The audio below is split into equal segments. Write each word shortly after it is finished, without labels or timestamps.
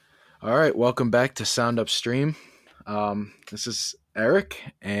All right, welcome back to Sound Upstream. This is Eric,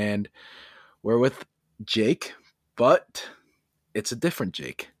 and we're with Jake, but it's a different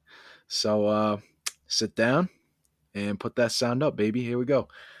Jake. So sit down and put that sound up, baby. Here we go.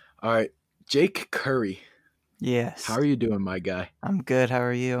 All right, Jake Curry, how Yes, are you doing, my guy? I'm good. How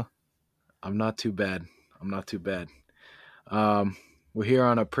are you? I'm not too bad. I'm not too bad. Um, we're here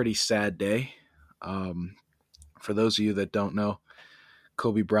on a pretty sad day. Um, for those of you that don't know,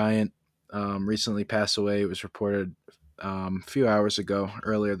 Kobe Bryant recently passed away. It was reported a few hours ago,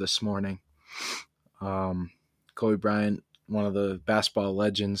 earlier this morning. Um, Kobe Bryant, one of the basketball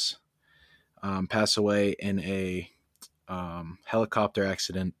legends, passed away in a helicopter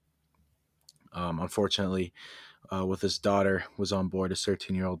accident. Unfortunately, with his daughter was on board. His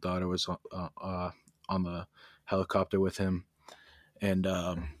 13-year-old daughter was on the helicopter with him, and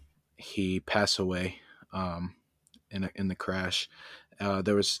he passed away in the crash.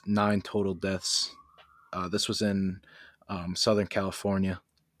 There was 9 total deaths. This was in Southern California,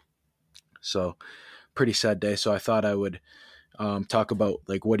 so pretty sad day. So I thought I would talk about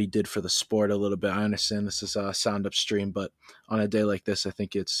like what he did for the sport a little bit. I understand this is sound upstream, but on a day like this, I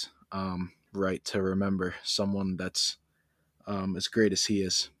think it's right to remember someone that's as great as he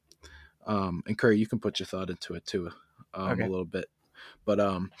is. And Curry, you can put your thought into it too, a Okay. little bit. But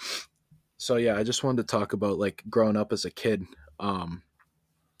so yeah, I just wanted to talk about like growing up as a kid.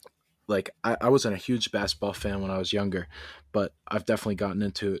 Like I wasn't a huge basketball fan when I was younger, but I've definitely gotten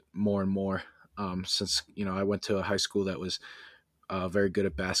into it more and more since I went to a high school that was very good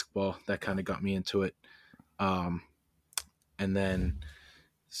at basketball. That kind of got me into it, um, and then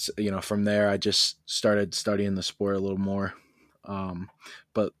from there I just started studying the sport a little more. Um,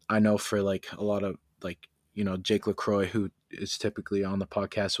 but I know for like a lot of like Jake Lacroix, who is typically on the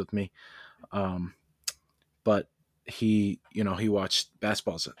podcast with me, um, but he watched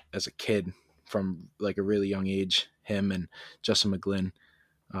basketball as a kid from like a really young age. Him and Justin McGlynn,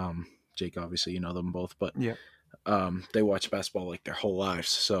 Jake, obviously you know them both, but Yeah. they watch basketball like their whole lives.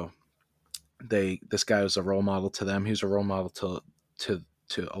 So this guy was a role model to them. He was a role model to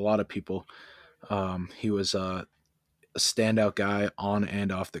a lot of people. He was a standout guy on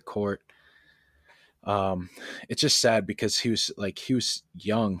and off the court. Um, it's just sad because he was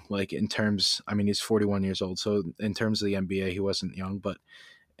young, like in terms. I mean, he's 41 years old, so in terms of the NBA, he wasn't young, but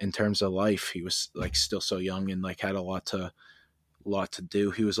in terms of life, he was like still so young and like had a lot to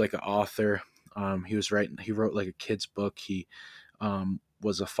do. He was like an author. He wrote like a kid's book. He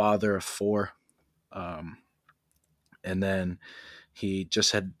was a father of four. Um, and then he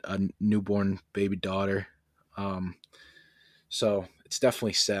just had a newborn baby daughter. Um, so it's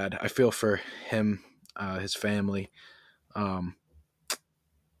definitely sad. I feel for him, his family. Um,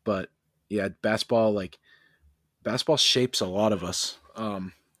 but yeah, basketball shapes a lot of us.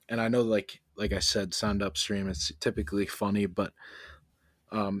 And I know like I said, sound upstream. It's typically funny, but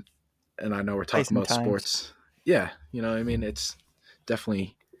um, and I know we're Place talking and about times. sports. Yeah, what I mean, it's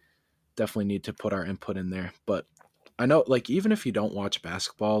definitely definitely need to put our input in there. But I know, like, even if you don't watch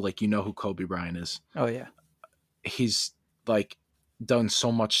basketball, like, you know who Kobe Bryant is. Oh yeah. He's like done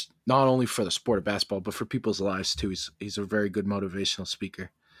so much, not only for the sport of basketball, but for people's lives too. He's a very good motivational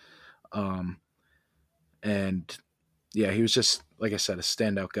speaker. Um, and yeah, he was just like I said, a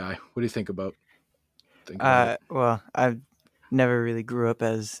standout guy. What do you think about it? Well, I never really grew up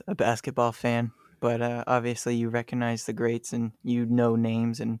as a basketball fan, but obviously you recognize the greats and you know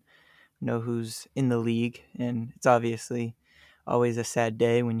names and know who's in the league, and it's obviously always a sad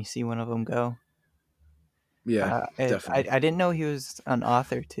day when you see one of them go. Yeah, I definitely. didn't know he was an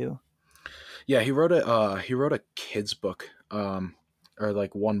author too. Yeah, he wrote a kids book, or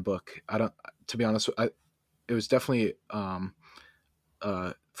like one book. I don't, to be honest, it was definitely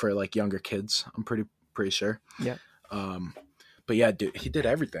for like younger kids. I'm pretty sure. Yeah. Um, but yeah, dude, he did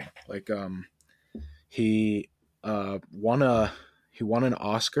everything. Like he uh, won a he won an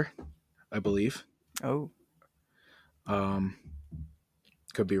Oscar, I believe. Oh. Um,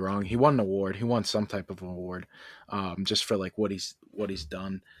 could be wrong. He won an award. He won some type of award, just for like what he's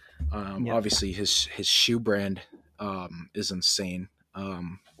done. Yeah. Obviously, his shoe brand is insane.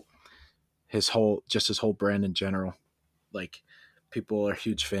 His whole brand in general, like people are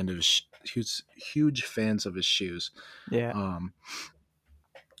huge fans of his shoes. Yeah. Um,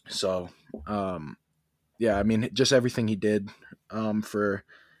 so yeah, I mean, just everything he did for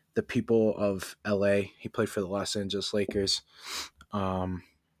the people of LA. He played for the Los Angeles Lakers. Um,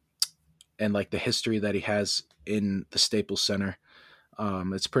 and like the history that he has in the Staples Center,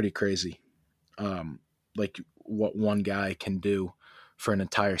 it's pretty crazy. Like what one guy can do for an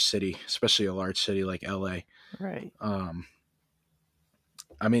entire city, especially a large city like LA. Right. Um,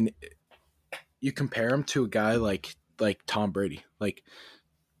 I mean, you compare him to a guy like Tom Brady. Like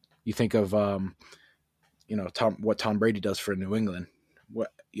you think of what Tom Brady does for New England.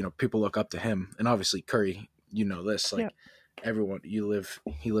 What people look up to him, and obviously Curry. You know this, Yeah. like everyone. He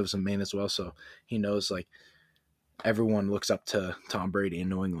lives in Maine as well, so he knows like everyone looks up to Tom Brady in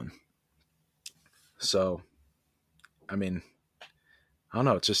New England. So, I mean, I don't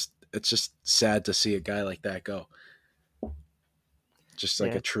know. It's just sad to see a guy like that go. Just like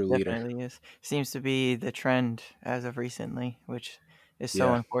Yeah, a it true leader. definitely is. Seems to be the trend as of recently, which is so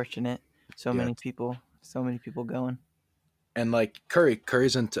Yeah, unfortunate. yeah. So many people going. And like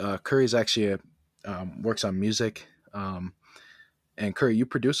Curry's actually works on music. And Curry, you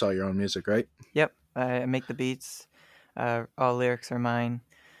produce all your own music, right? Yep, I make the beats. All lyrics are mine.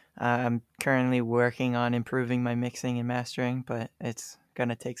 I'm currently working on improving my mixing and mastering, but it's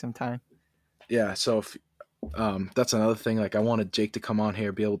gonna take some time. Yeah. So if, that's another thing. Like I wanted Jake to come on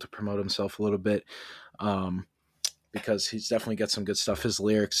here, be able to promote himself a little bit, um, because he's definitely got some good stuff. His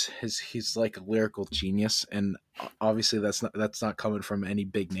lyrics, he's like a lyrical genius, and obviously that's not coming from any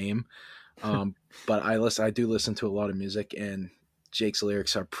big name. But I do listen to a lot of music, and Jake's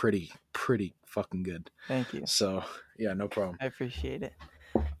lyrics are pretty fucking good. Thank you. So yeah, no problem. I appreciate it.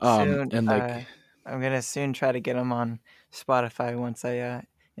 Soon, And like I'm gonna soon try to get them on Spotify once I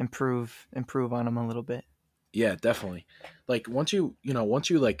improve on them a little bit. yeah, definitely. Like once you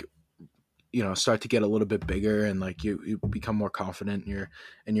like start to get a little bit bigger and like you become more confident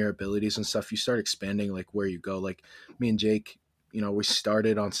in your abilities and stuff, you start expanding like where you go. Like me and Jake, we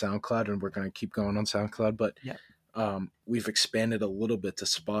started on SoundCloud and we're going to keep going on SoundCloud, but Yeah, we've expanded a little bit to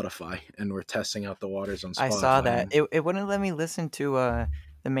Spotify and we're testing out the waters on I saw Spotify. that. And It wouldn't let me listen to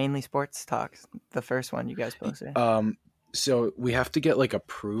the Mainly Sports Talks, the first one you guys posted. so we have to get like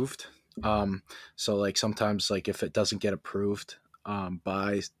approved. So like sometimes like if it doesn't get approved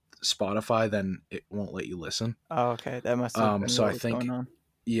by Spotify, then it won't let you listen. Oh, okay, that must have been So what I was going think, on.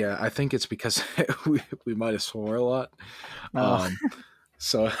 yeah, I think it's because we might have swore a lot. Oh, Um,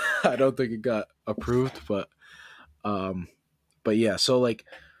 so I don't think it got approved, um, but yeah. So like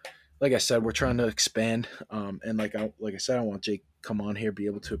I said, we're trying to expand. And like I said, I want Jake come on here, be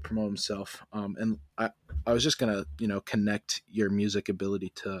able to promote himself. And I was just gonna connect your music ability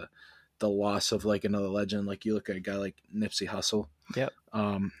to the loss of like another legend. Like you look at a guy like Nipsey Hussle. yep.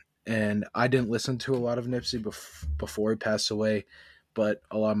 Um, and I didn't listen to a lot of Nipsey before he passed away, but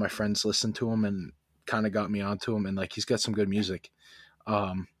a lot of my friends listened to him and kind of got me onto him. And like he's got some good music.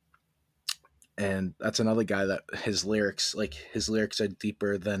 Um, and that's another guy that his lyrics are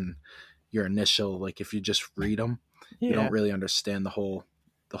deeper than your initial. Like if you just read them, you Yeah, don't really understand the whole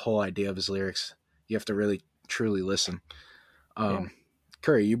idea of his lyrics. You have to really truly listen. yeah. Um,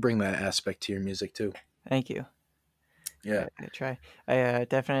 Curry, you bring that aspect to your music too. Thank you. Yeah, I try. I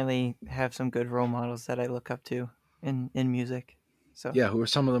definitely have some good role models that I look up to in music. So, yeah. Who are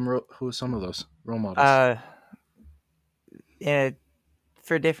some of them? Who are some of those role models? uh, yeah,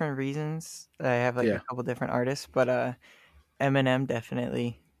 for different reasons, I have like a Yeah. couple different artists, but Eminem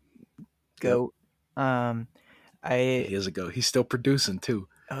definitely Yep. goat. Um, I He is a go. He's still producing too.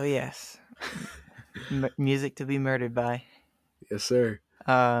 oh yes, music to be murdered by. Yes, sir.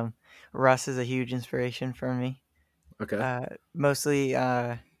 Um, Russ is a huge inspiration for me. Okay. Uh, mostly,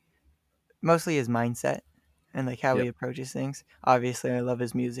 uh, mostly his mindset and like how he Yep. approaches things. Obviously, I love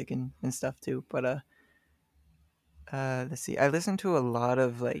his music and stuff too. But let's see. I listen to a lot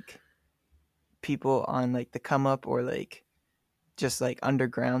of like people on like the come up or like just like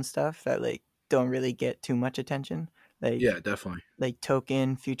underground stuff that like don't really get too much attention. Yeah, Like definitely.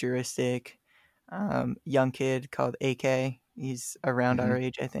 Token, Futuristic, young kid called AK. He's around Hmm. our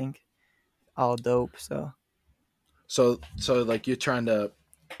age, I think. All dope. So So like you're trying to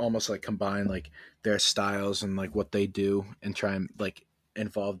almost like combine like their styles and like what they do and try and like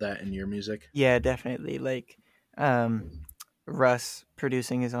involve that in your music. yeah, definitely. Like um, Russ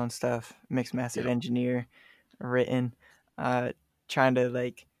producing his own stuff, mixed mastered Yep. engineer, written, uh, trying to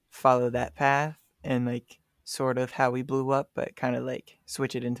like follow that path and like sort of how we blew up, but kind of like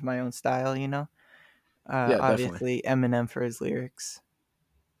switch it into my own style, you know. Yeah, definitely. Obviously Eminem for his lyrics,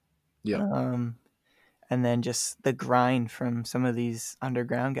 Yep. um, and then just the grind from some of these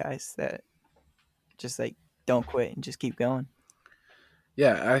underground guys that just like don't quit and just keep going.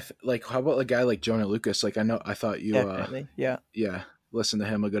 Yeah, like how about a guy like Jonah Lucas? Like I thought you Definitely, yeah, yeah, listened to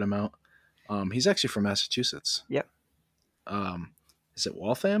him a good amount. He's actually from Massachusetts. yep, Um is it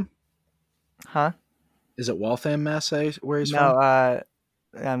Waltham? huh? Is it Waltham, Mass, where he's No, from?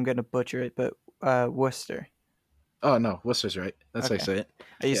 I'm gonna butcher it, but Worcester. Oh no, Worcester's right. That's how you Okay, say it.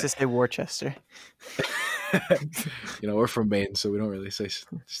 I used Yeah. to say Worcester. We're from Maine, so we don't really say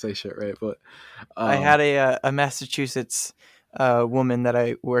shit, right? But I had a Massachusetts woman that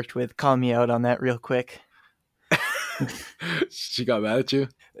I worked with call me out on that real quick. she got mad at you.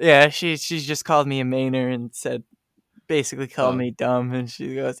 Yeah, she just called me a Mainer and said basically called me dumb, and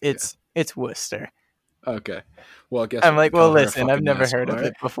she goes, "It's Worcester." Okay, well, guess I'm what? like, We well, call her a listen, I've fucking never asshole, heard of right?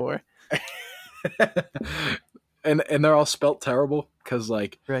 it before. and they're all spelt terrible because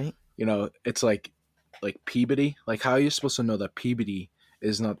Right? it's like Peabody. Like, how are you supposed to know that Peabody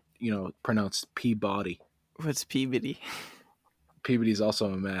is not pronounced Peabody? What's Peabody? Peabody is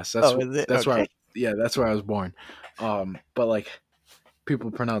also a mess. Oh, is it? That's Okay. that's where I was born. But like people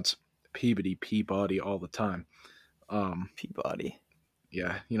pronounce Peabody all the time. Peabody.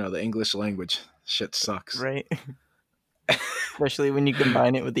 Yeah, the English language shit sucks. Right? Especially when you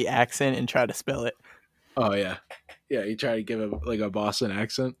combine it with the accent and try to spell it. Oh yeah, yeah. You try to give it like a Boston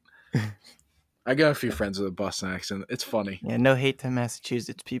accent. I got a few friends with a Boston accent. It's funny. Yeah, no hate to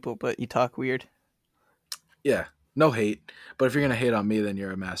Massachusetts people, but you talk weird. Yeah, no hate. But if you're gonna hate on me, then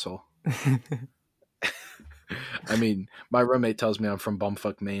you're a asshole. I mean, my roommate tells me I'm from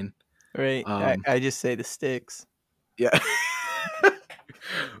bumfuck Maine. Right? I just say the sticks. Yeah.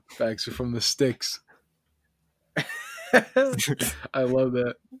 Facts are from the sticks. I love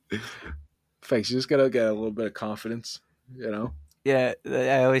that. Facts, you just gotta get a little bit of confidence, Yeah,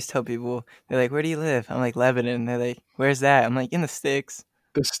 I always tell people, they're like, "Where do you live?" I'm like, "Lebanon." They're like, "Where's that?" I'm like, "In the sticks."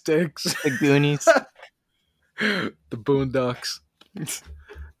 The sticks. The Goonies. The Boondocks.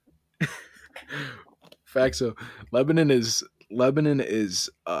 Facts. So Lebanon is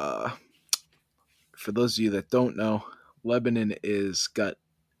for those of you that don't know, Lebanon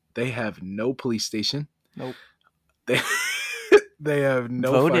they have no police station. Nope. They have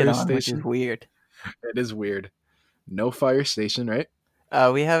no Voted fire on, station. which is weird. It is weird. No fire station, right?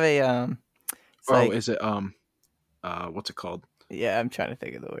 We have a is it what's it called? Yeah, I'm trying to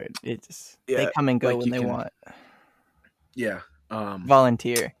think of the word. It just Yeah, they come and go like when they want. Yeah.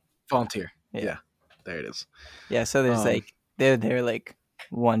 Volunteer. Volunteer. Yeah. There it is. Yeah, so there's they're there like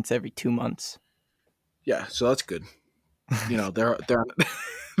once every 2 months. Yeah, so that's good. They're on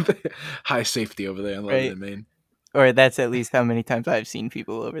high safety over there in Lebanon, Maine. Or that's at least how many times I've seen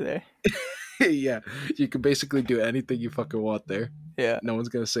people over there. Yeah, you can basically do anything you fucking want there. Yeah. No one's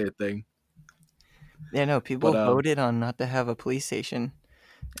gonna say a thing. Yeah, no, people voted on not to have a police station.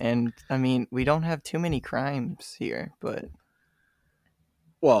 And, I mean, we don't have too many crimes here, but...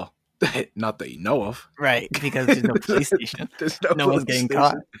 Well, not that you know of. Right, because there's no police station. No one's getting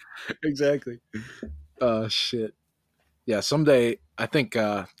caught. Exactly. Shit. Yeah, someday, I think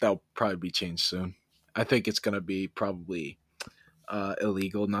that'll probably be changed soon. I think it's going to be probably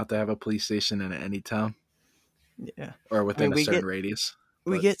illegal not to have a police station in any town. Yeah. Or within a certain radius.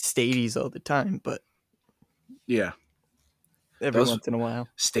 We get stadies all the time, but... Yeah. Every once in a while.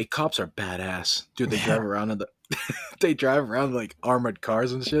 State cops are badass. Dude, they drive around they drive around like armored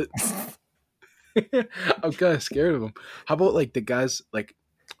cars and shit. I'm kind of scared of them. How about like the guys like...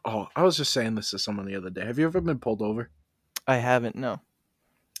 Oh, I was just saying this to someone the other day. Have you ever been pulled over? I haven't, no.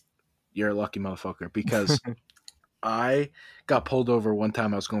 You're a lucky motherfucker because I got pulled over one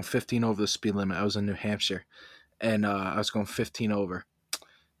time. I was going 15 over the speed limit. I was in New Hampshire and I was going 15 over.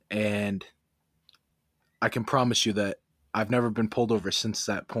 And I can promise you that I've never been pulled over since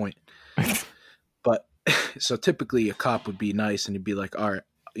that point. But so typically a cop would be nice and he'd be like, all right,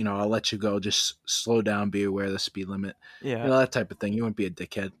 I'll let you go. Just slow down, be aware of the speed limit. Yeah. That type of thing. You wouldn't be a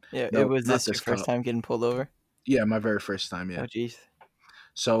dickhead. Yeah. No, was this your first time getting pulled over? Yeah, my very first time, yeah. Oh, jeez.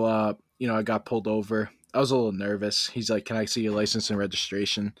 So, I got pulled over. I was a little nervous. He's like, can I see your license and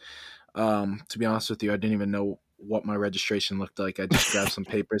registration? To be honest with you, I didn't even know what my registration looked like. I just grabbed some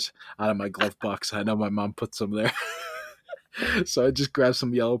papers out of my glove box. I know my mom put some there. So I just grabbed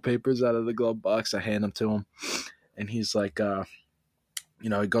some yellow papers out of the glove box. I hand them to him. And he's like,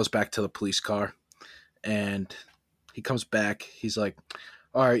 he goes back to the police car. And he comes back. He's like,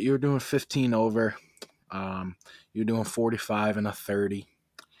 all right, you were doing 15 over. You're doing 45 and a 30.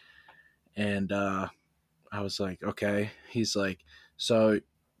 And I was like, okay. He's like, so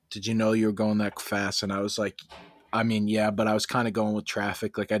did you know you were going that fast? And I was like, I mean, yeah, but I was kind of going with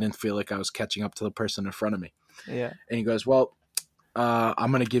traffic. Like I didn't feel like I was catching up to the person in front of me. Yeah. And he goes, well,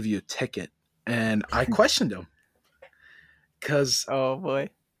 I'm going to give you a ticket. And I questioned him. Because, oh boy,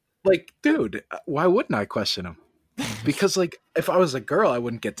 like, dude, why wouldn't I question him? Because, like, if I was a girl, I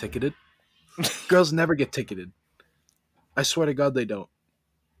wouldn't get ticketed. Girls never get ticketed. I swear to God, they don't.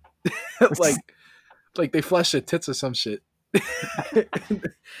 like they flash their tits or some shit.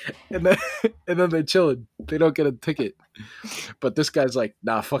 and then and then they're chilling. They don't get a ticket. But this guy's like,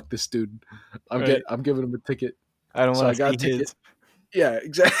 nah, fuck this dude. Right. I'm giving him a ticket. I don't So want I to got a see ticket. his. Yeah,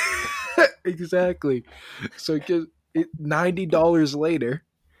 exactly. Exactly. So $90 later,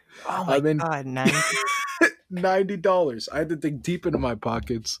 Oh my I'm in God, 90. $90. I had to dig deep into my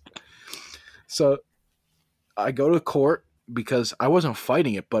pockets. So I go to court because I wasn't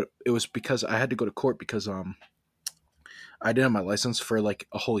fighting it, but it was because I had to go to court because I didn't have my license for like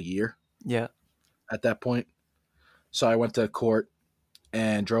a whole year Yeah. at that point. So I went to court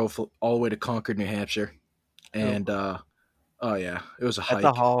and drove all the way to Concord, New Hampshire. Oh, And oh yeah, it was a that's a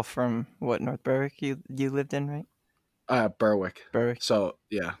hike. haul from what, North Berwick you lived in, right? Berwick. Berwick. So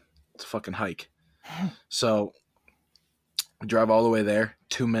yeah, it's a fucking hike. So I drive all the way there,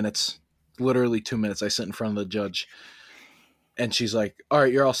 2 minutes, literally 2 minutes. I sit in front of the judge, and she's like, "All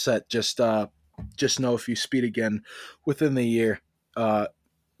right, you're all set. Just know if you speed again within the year, uh,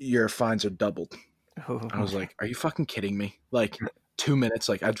 your fines are doubled." I was like, "Are you fucking kidding me? Like 2 minutes?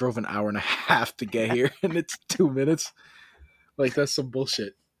 Like I drove an hour and a half to get here, and it's 2 minutes? Like that's some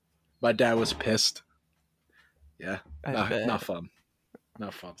bullshit." My dad was pissed. Yeah, I not bet. fun.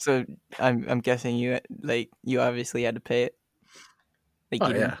 Not fun. So I'm guessing you obviously had to pay it. Like Oh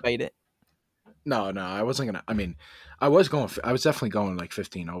you didn't yeah. fight it. No, I wasn't gonna. I mean, I was going. I was definitely going like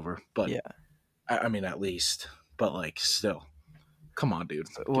 15 over, but Yeah. I mean at least. But like still, come on, dude,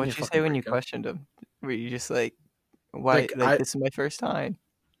 So give me a what'd you say fucking when you break. questioned him? Were you just like, why? Like Like this is my first time.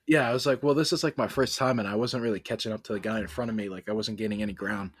 yeah, I was like, well, this is like my first time, and I wasn't really catching up to the guy in front of me. Like I wasn't gaining any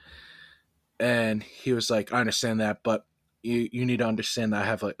ground. And he was like, I understand that, but you need to understand that I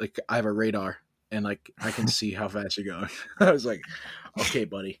have like I have a radar, and like I can see how fast you're going. I was like, okay,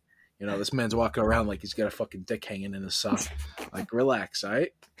 buddy. You know, this man's walking around like he's got a fucking dick hanging in his sock. Like, relax, all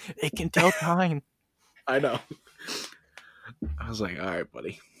right? It can tell time. I know. I was like, all right,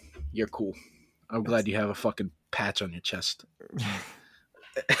 buddy. You're cool. I'm glad you have a fucking patch on your chest.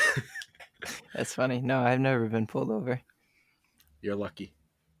 That's funny. No, I've never been pulled over. You're lucky.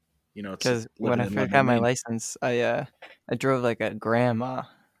 You know, it's Because when living I in first London, got my Maine. license, I drove like a grandma.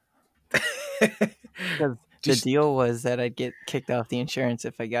 Because the Just, deal was that I'd get kicked off the insurance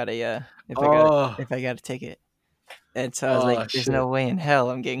if I got oh, if I got a ticket. And so I was like, oh, "There's shit. no way in hell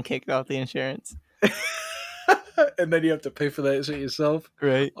I'm getting kicked off the insurance." And then you have to pay for that shit yourself.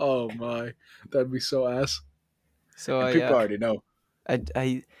 Right. Oh my, that'd be so ass. So And people already know. I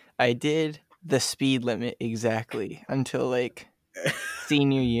I I did the speed limit exactly until like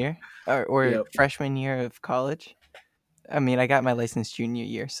senior year or Yep. freshman year of college. I mean, I got my license junior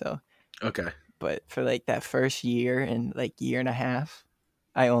year, so Okay. but for like that first year and like year and a half,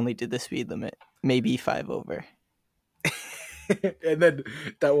 I only did the speed limit, maybe 5 over. And then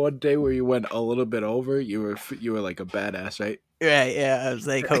that one day where you went a little bit over, you were like a badass, right? Right, yeah. I was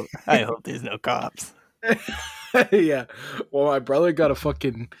like, I hope there's no cops. Yeah. Well, my brother got a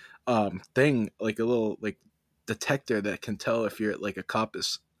fucking thing, like a little like detector that can tell if you're like a cop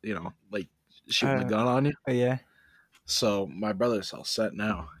is, like shooting a Uh, gun on you. yeah, So my brother's all set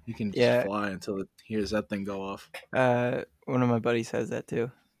now. He can just yeah. fly until it hears that thing go off. One of my buddies has that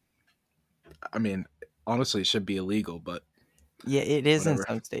too. I mean, honestly, it should be illegal, but Yeah, it is in whatever.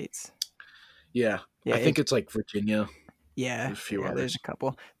 some states. Yeah. Yeah, I think it's like Virginia, yeah, there's a few there's others. a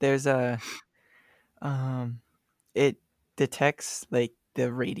couple. There's a it detects like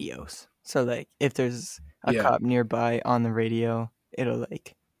the radios. So like if there's a Yeah. cop nearby on the radio, it'll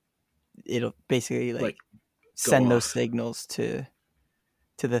basically like Like go send those off. signals to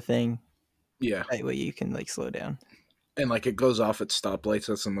the thing. Yeah. That way you can like slow down. And like it goes off at stoplights.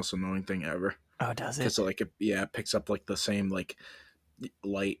 That's the most annoying thing ever. Oh, does it? Because like it picks up like the same like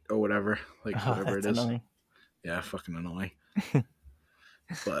light or whatever, like Oh, whatever it that's is. annoying. Yeah, fucking annoying.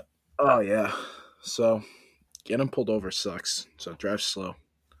 But oh yeah, so getting pulled over sucks. So drive slow.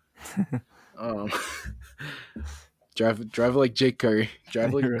 Um, drive like Jake Curry.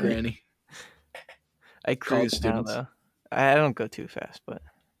 Drive like a Right. granny. I College cruise now students. though. I don't go too fast, but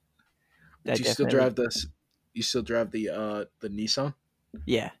I Do you still definitely drive this? You still drive the Nissan,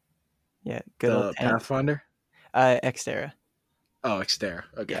 yeah. Yeah, good old the tank. Pathfinder? Xterra. Oh, Xterra.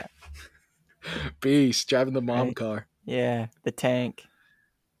 Okay. Yeah. Beast driving the mom Right. car. Yeah, the tank.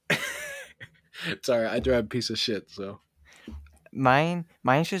 Sorry, I drive a piece of shit. So Mine's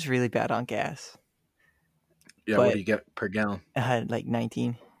just really bad on gas. yeah, what But do you get per gallon? I had like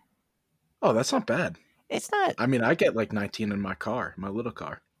 19. Oh, that's not bad. It's not. I mean, I get like 19 in my car, my little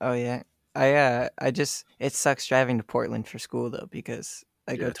car. Oh yeah. I just it sucks driving to Portland for school though because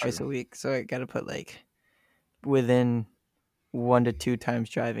I go Yeah, twice true. a week, so I got to put like within 1 to 2 times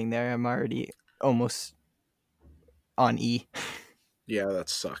driving there. I'm already almost on E. Yeah, that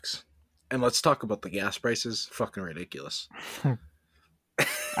sucks. And let's talk about the gas prices. Fucking ridiculous.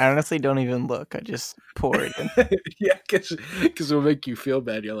 I honestly don't even look. I just pour it in. Yeah, because it'll make you feel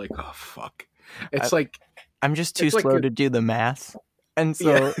bad. You're like, oh fuck. I, It's like I'm just too it's like slow to do the math. And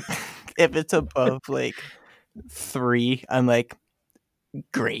yeah. so if it's above like 3, I'm like,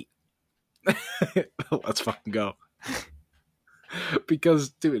 great. Let's fucking go. Because,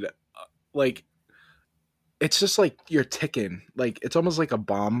 dude, like it's just like you're ticking. Like it's almost like a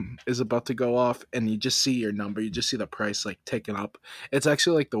bomb is about to go off, and you just see your number. You just see the price like ticking up. It's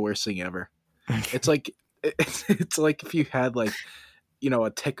actually like the worst thing ever. It's like it's like if you had like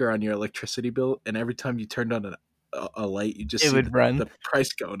a ticker on your electricity bill, and every time you turned on a light, you just It see would run. the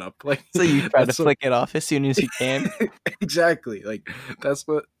price going up. Like So you try to that's what flick it off as soon as you can. exactly like that's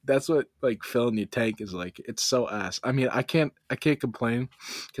what like filling your tank is like. It's so ass. I mean, I can't complain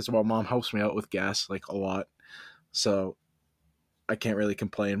because my mom helps me out with gas like a lot, so I can't really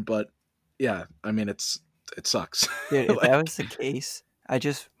complain. But yeah, I mean it sucks. Dude, if that Like was the case, I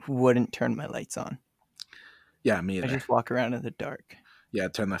just wouldn't turn my lights on. yeah, me I either. just walk around in the dark. Yeah,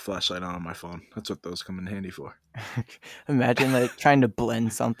 turn that flashlight on my phone. That's what those come in handy for. Imagine like trying to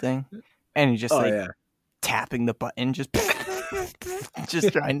blend something and you just Oh like yeah. tapping the button, just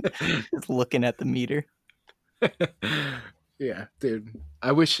just trying, just looking at the meter. Yeah, dude.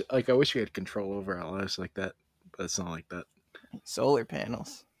 I wish we had control over our lives like that, but it's not like that. Solar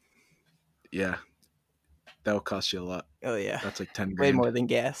panels. Yeah, that will cost you a lot. Oh yeah, That's like 10 way grand more than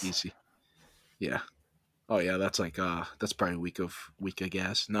gas. easy. Yeah. Oh yeah, that's like that's probably a week of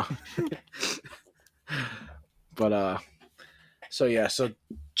gas. No. But so yeah, so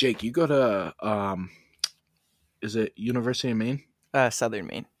Jake, you go to is it University of Maine? Southern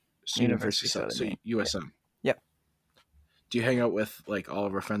Maine, So University University of South, Southern so Maine. Yeah. USM. Yep. Do you hang out with like all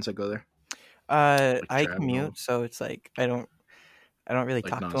of our friends that go there? Like I Trav and all of them? commute, so it's like I don't really Like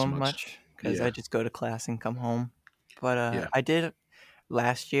talk not to as them much. much because I Yeah. just go to class and come home. But Yeah. I did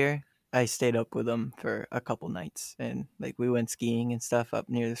last year. I stayed up with them for a couple nights, and like we went skiing and stuff up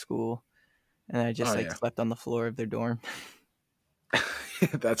near the school, and I Oh just like yeah. slept on the floor of their dorm.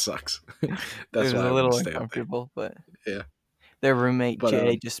 That sucks. It That's was why a I wouldn't little stay up there. uncomfortable, but Yeah. their roommate But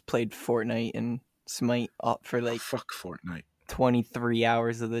Jay just played Fortnite and Smite up for like fuck Fortnite. 23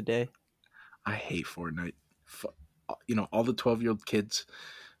 hours of the day. I hate Fortnite. All the 12-year-old kids,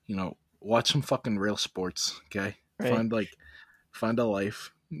 watch some fucking real sports, okay? Right? Find a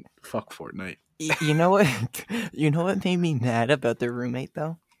life. Fuck Fortnite. You know what? You know what made me mad about their roommate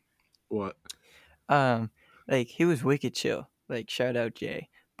though? What? Um, like he was wicked chill. Like shout out Jay,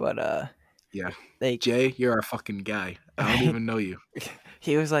 but Yeah. like Jay, you're a fucking guy. I don't even know you.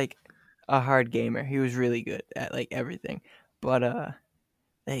 he was like a hard gamer. He was really good at like everything, but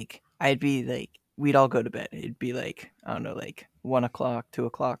like I'd be like we'd all go to bed. It'd be like I don't know, like 1 o'clock, 2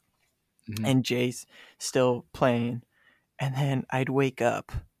 o'clock, Hmm. and Jay's still playing, and then I'd wake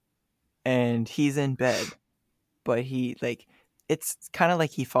up and he's in bed, but he like it's kind of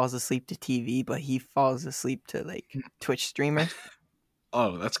like he falls asleep to TV, but he falls asleep to like Twitch streamers.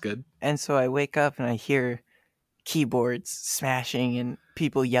 Oh, that's good. And so I wake up and I hear keyboards smashing and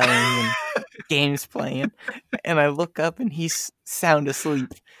people yelling and games playing, and I look up and he's sound asleep.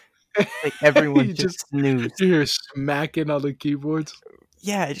 Like everyone you just snoozed. you hear smacking on the keyboards.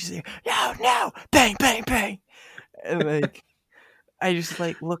 Yeah, I just hear no, bang, bang, bang, and like I just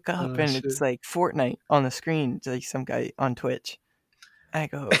like look up Oh and shit. it's like Fortnite on the screen. It's like some guy on Twitch. I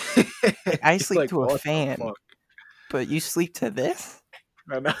go, like, I You're sleep like, to a what the fan, fuck? but you sleep to this?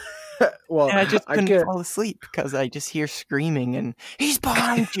 I know. Well, And I just I couldn't can't. fall asleep because I just hear screaming and he's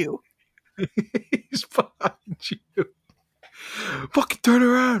behind you. He's behind you. Fucking turn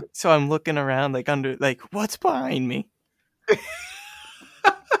around. So I'm looking around like under like what's behind me?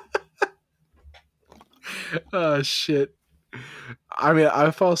 Oh shit. I mean,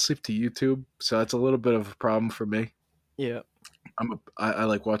 I fall asleep to YouTube, so that's a little bit of a problem for me. Yeah. I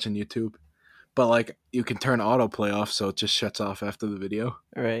like watching YouTube, but like you can turn autoplay off, so it just shuts off after the video,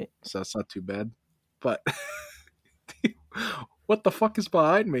 Right. so that's not too bad. But what the fuck is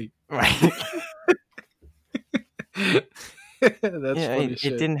behind me? Right. That's Yeah, funny it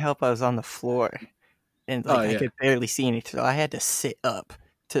shit. didn't help I was on the floor and Oh like I yeah. could barely see anything. So I had to sit up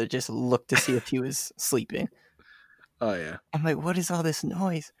to just look to see if he was sleeping. Oh yeah. I'm like, what is all this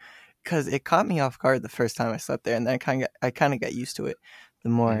noise? Because it caught me off guard the first time I slept there, and then I kind of got used to it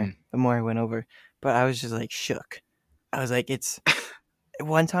Mhm. the more I went over. But I was just like shook. I was like, it's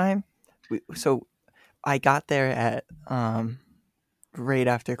one time. So I got there at right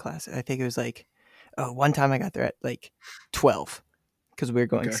after class. I think it was like one time I got there at like 12 because we were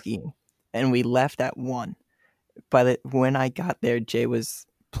going Okay. skiing, and we left at 1. when I got there, Jay was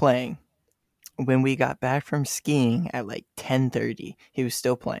playing. When we got back from skiing at like 10:30, he was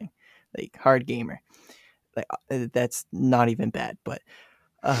still playing, like hard gamer. Like that's not even bad, but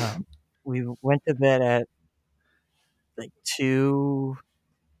we went to bed at like 2,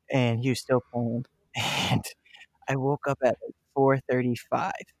 and he was still playing. And I woke up at like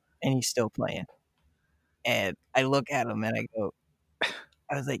 4:35, and he's still playing. And I look at him and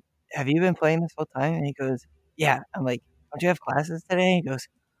I was like, "Have you been playing this whole time?" And he goes, "Yeah." I'm like, "Don't you have classes today?" He goes,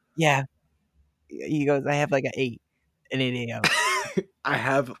 "Yeah." He goes, "I have like an 8 a.m. I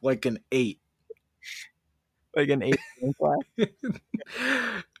have like an 8. like an 8 a.m. class."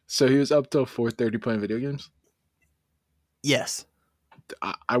 So he was up till 4:30 playing video games. Yes,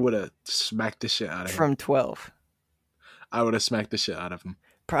 I would have smacked the shit out of him. from 12. I would have smacked the shit out of him.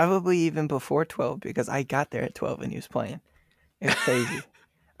 Probably even before 12 because I got there at 12 and he was playing. It's crazy.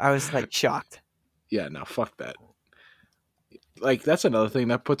 I was like shocked. Yeah, no, fuck that. Like that's another thing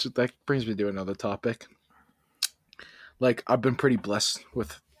that brings me to another topic. Like I've been pretty blessed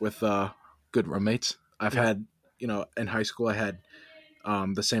with good roommates. I've Yeah. had, in high school I had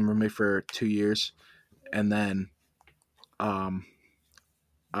the same roommate for 2 years, and then um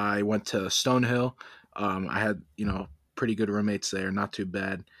I went to Stonehill. I had, pretty good roommates there, not too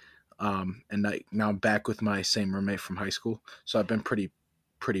bad. And now I'm back with my same roommate from high school. So I've been pretty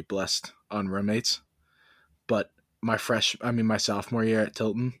blessed on roommates. But my sophomore year at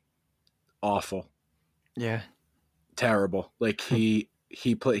Tilton, awful, Yeah. terrible. Like he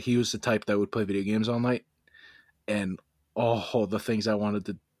was the type that would play video games all night, and the things I wanted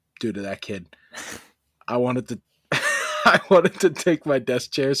to do to that kid. I wanted to I wanted to take my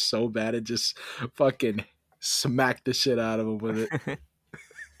desk chair so bad and just fucking smack the shit out of him with it.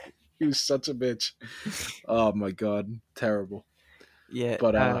 He was such a bitch. Oh my god, terrible. Yeah.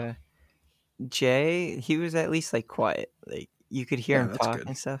 But Jay, he was at least like quiet. Like you could hear yeah, him that's talk good.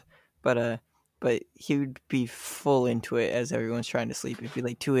 and stuff. But he would be full into it as everyone's trying to sleep. It'd be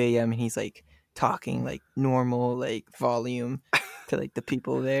like 2 a.m. and he's like talking like normal like volume to like the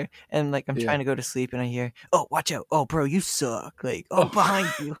people there. And like I'm Yeah. trying to go to sleep and I hear, "Oh, watch out. Oh, bro, you suck." Like, "Oh, Oh. behind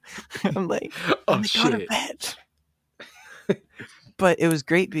you." I'm like, Oh "I'm like, go to shit. bed." But it was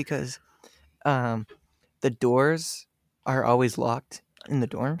great because the doors are always locked in the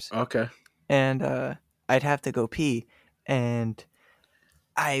dorms. Okay. And I'd have to go pee, and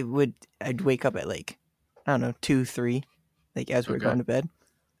I'd wake up at like I don't know 2, 3, like as we were Okay. going to bed.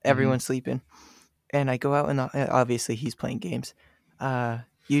 Everyone's sleeping, and I go out and obviously he's playing games.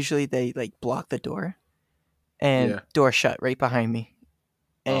 Usually they like block the door, and Yeah. door shut right behind me,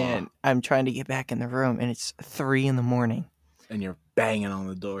 Oh, and I'm trying to get back in the room, and it's 3 a.m. and you're banging on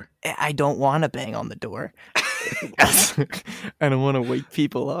the door. I don't want to bang on the door. I don't want to wake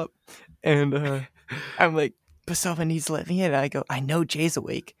people up, and I'm like, but someone needs to let me in. And I go, I know Jay's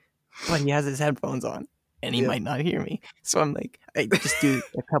awake, but he has his headphones on and he Yeah. might not hear me. So I'm like, I just do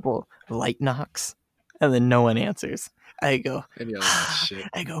a couple light knocks and then no one answers. I go, And you're like, oh, shit.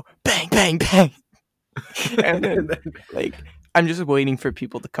 I go, bang, bang, bang. And then, like, I'm just waiting for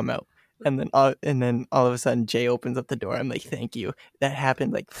people to come out. And then all of a sudden, Jay opens up the door. I'm like, thank you. That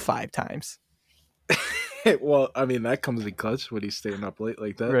happened like 5 times. Well, I mean, that comes in clutch when he's staying up late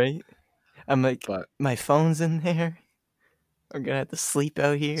like that. Right? I'm like, But my phone's in there. I'm gonna have to sleep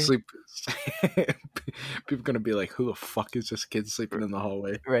out here. People gonna be like, who the fuck is this kid sleeping in the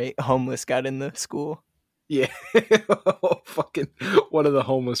hallway? Right? Homeless got in the school. Yeah. Fucking one of the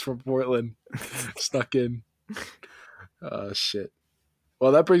homeless from Portland stuck in. Shit.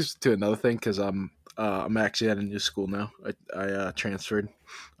 Well, that brings me to another thing because I'm actually at a new school now. I transferred.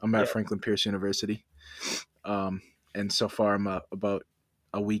 I'm at Franklin Pierce University. And so far I'm about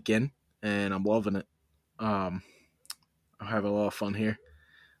a week in, and I'm loving it. I'm having a lot of fun here.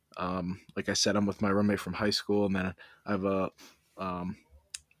 Like I said, I'm with my roommate from high school, and then I have a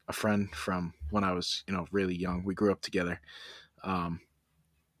friend from when I was, really young. We grew up together.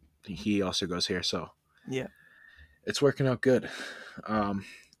 He also goes here, so Yeah. it's working out good. And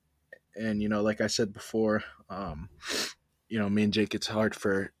like I said before, me and Jake, it's hard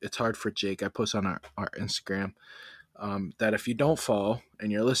for Jake. I post on our Instagram that if you don't follow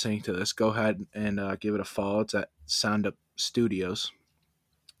and you're listening to this, go ahead and give it a follow. It's at Sound Up Studios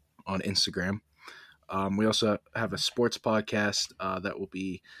on Instagram. We also have a sports podcast that will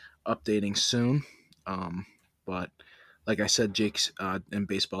be updating soon. But like I said, Jake's in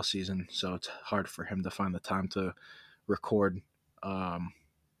baseball season, so it's hard for him to find the time to record,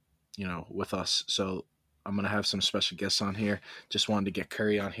 with us. So I'm going to have some special guests on here. Just wanted to get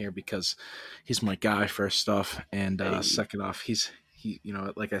Curry on here because he's my guy, first off. And second off, he's he,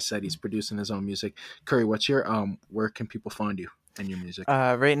 like I said, he's producing his own music. Curry, what's your where can people find you and your music?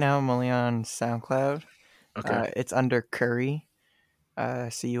 Right now I'm only on SoundCloud. Okay. It's under Curry,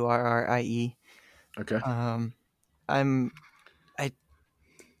 Currie. Okay. Um, I'm I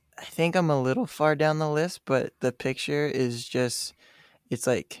I think I'm a little far down the list, but the picture is just it's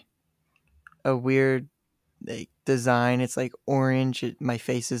like a weird like design. It's like orange. My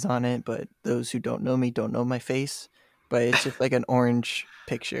face is on it, but those who don't know me don't know my face. But it's just like an orange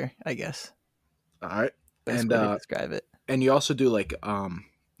picture, I guess. All right. Best And way to describe it. and you also do like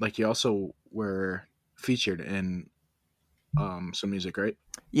you also were featured in some music, right?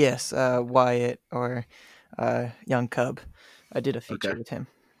 Yes, Wyatt or Young Cub. I did a Okay. feature with him.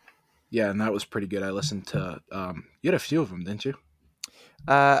 Yeah, and that was pretty good. I listened to you had a few of them, didn't you?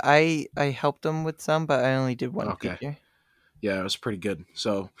 I helped him with some, but I only did one Okay. feature. Yeah, it was pretty good.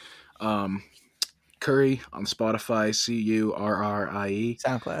 So, um, Curry on Spotify, Currie.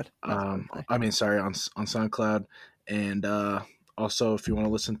 SoundCloud, not Spotify. I mean, sorry, on SoundCloud, and also if you want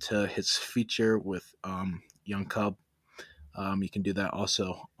to listen to his feature with Young Cub, you can do that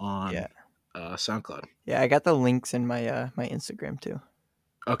also on Yeah, SoundCloud. yeah. I got the links in my Instagram too.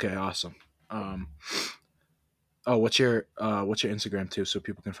 Okay, awesome. Um, oh, what's your Instagram too, so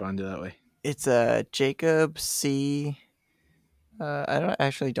people can find you that way? It's Jacob C.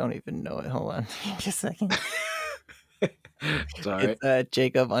 I don't even know it. Hold on, just a second. It's all right. It's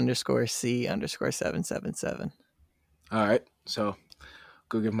Jacob underscore C underscore 777. All right. So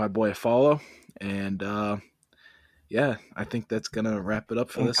go give my boy a follow, and yeah, I think that's gonna wrap it up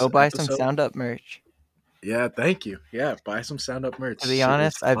for And this go buy some episode. Sound Up merch. Yeah, thank you. Yeah, buy some Sound Up merch. To be Shit is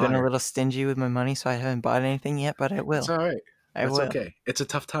honest, I've been a fire. little stingy with my money, so I haven't bought anything yet, but I It's will. all right. I That's will. okay. It's a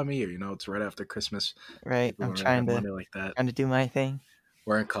tough time of year. It's right after Christmas. Right? People I'm don't really trying have to money like that. trying to do my thing.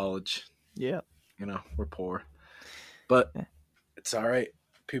 We're in college. Yeah. We're poor, but it's all right.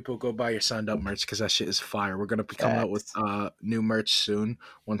 People go buy your signed up merch because that shit is fire. We're gonna be coming out with Facts. new merch soon.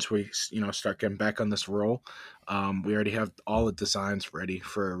 Once we start getting back on this roll, we already have all the designs ready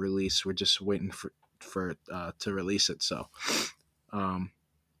for a release. We're just waiting for to release it. So, um,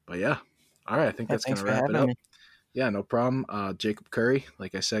 but yeah, all right. I think Yeah, that's thanks gonna for wrap it having up. me. Yeah, no problem. Jacob Curry,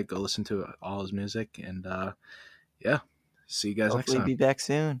 like I said, go listen to all his music, and yeah, see you guys next Hopefully time be back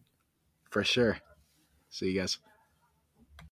soon. for sure. See you guys.